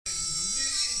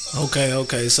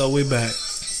Okay, so we back.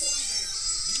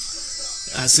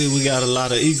 I see we got a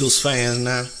lot of Eagles fans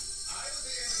now.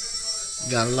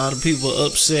 Got a lot of people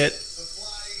upset,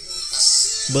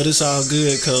 but it's all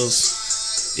good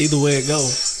because either way it go,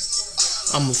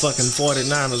 I'm a fucking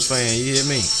 49ers fan, you hear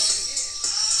me?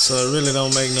 So it really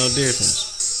don't make no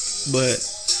difference. But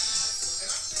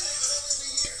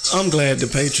I'm glad the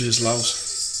Patriots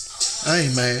lost. I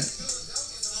ain't mad.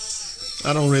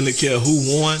 I don't really care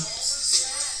who won,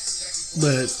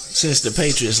 but since the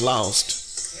Patriots lost,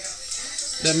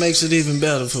 that makes it even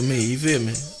better for me, you feel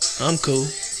me? I'm cool.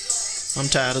 I'm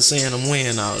tired of seeing them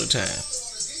win all the time.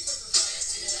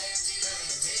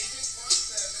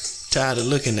 Tired of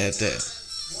looking at that.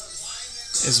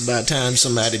 It's about time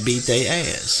somebody beat their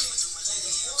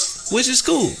ass. Which is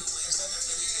cool.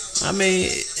 I mean,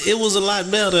 it was a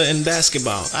lot better in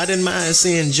basketball. I didn't mind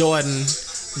seeing Jordan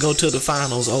go to the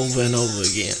finals over and over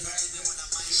again.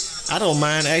 I don't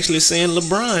mind actually seeing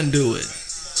LeBron do it.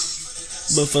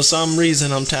 But for some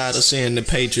reason, I'm tired of seeing the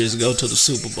Patriots go to the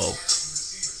Super Bowl.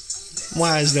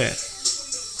 Why is that?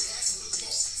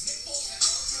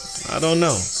 I don't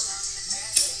know.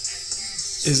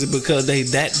 Is it because they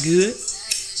that good?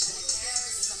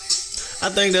 I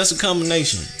think that's a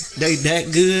combination. They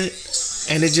that good,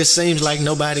 and it just seems like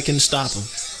nobody can stop them.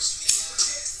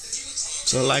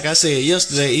 So like I said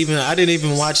yesterday, I didn't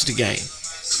even watch the game.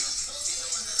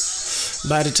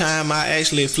 By the time I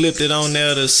actually flipped it on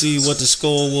there to see what the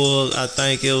score was, I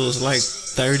think it was like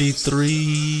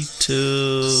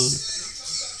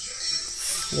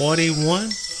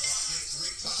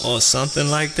 33-41 or something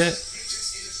like that.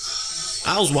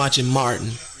 I was watching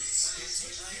Martin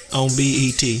on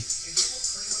BET.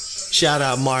 Shout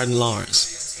out Martin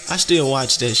Lawrence. I still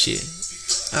watch that shit.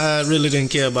 I really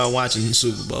didn't care about watching the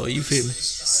Super Bowl. You feel me?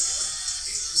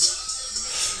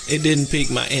 It didn't pique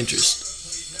my interest.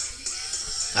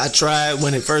 I tried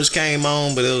when it first came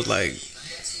on, but it was like,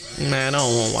 man, I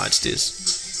don't want to watch this.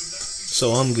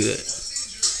 So I'm good.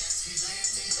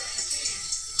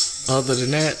 Other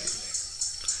than that,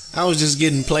 I was just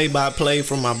getting play-by-play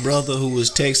from my brother who was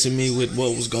texting me with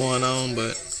what was going on,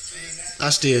 but I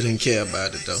still didn't care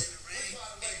about it though.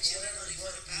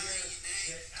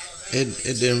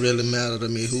 It didn't really matter to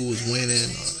me who was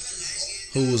winning or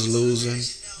who was losing.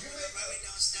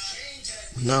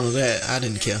 None of that. I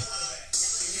didn't care.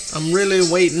 I'm really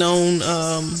waiting on,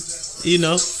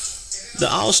 the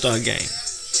All-Star game.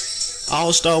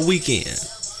 All-Star weekend.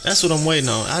 That's what I'm waiting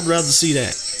on. I'd rather see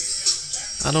that.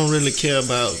 I don't really care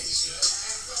about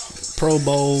Pro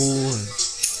Bowl and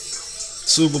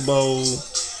Super Bowl.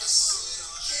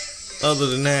 Other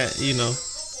than that,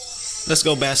 let's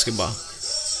go basketball.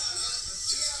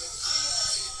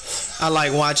 I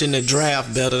like watching the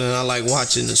draft better than I like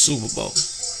watching the Super Bowl.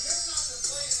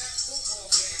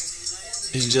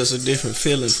 It's just a different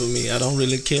feeling for me. I don't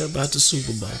really care about the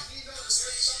Super Bowl.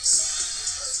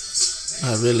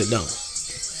 I really don't.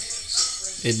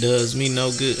 It does me no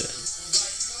good.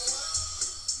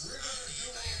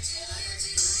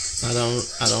 I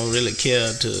don't really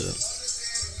care to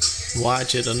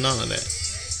watch it or none of that.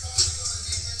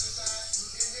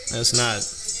 That's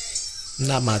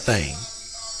not my thing.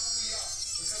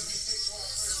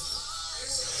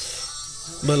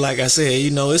 But like I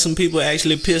said, there's some people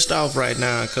actually pissed off right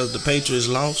now because the Patriots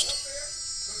lost.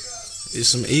 There's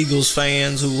some Eagles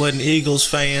fans who wasn't Eagles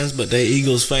fans, but they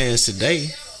Eagles fans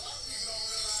today.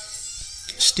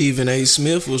 Stephen A.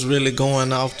 Smith was really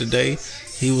going off today.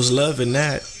 He was loving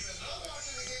that.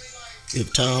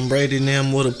 If Tom Brady and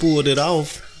them would have pulled it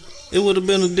off, it would have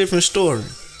been a different story.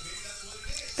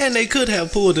 And they could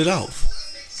have pulled it off.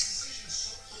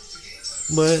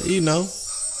 But,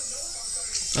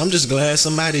 I'm just glad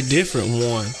somebody different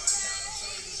won.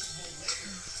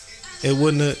 It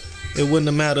wouldn't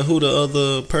have mattered who the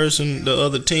other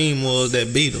team was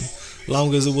that beat them,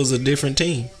 long as it was a different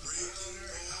team.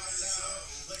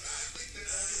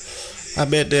 I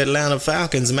bet the Atlanta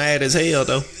Falcons mad as hell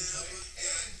though.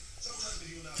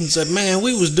 He said, "Man,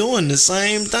 we was doing the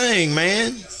same thing,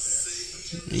 man."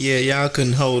 Yeah, y'all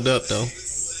couldn't hold up though.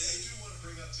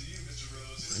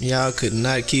 Y'all could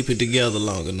not keep it together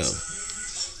long enough.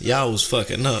 Y'all was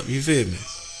fucking up, you feel me?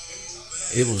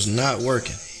 It was not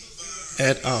working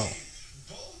at all.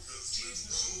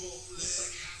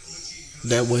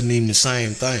 That wasn't even the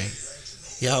same thing.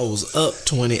 Y'all was up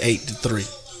 28-3.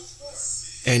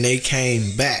 And they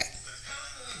came back.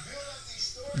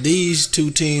 These two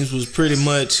teams was pretty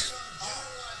much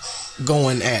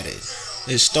going at it.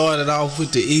 It started off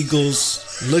with the Eagles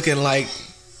looking like,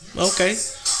 okay,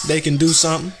 they can do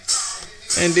something.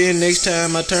 And then next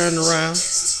time I turned around,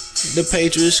 the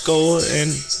Patriots scored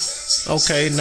and okay,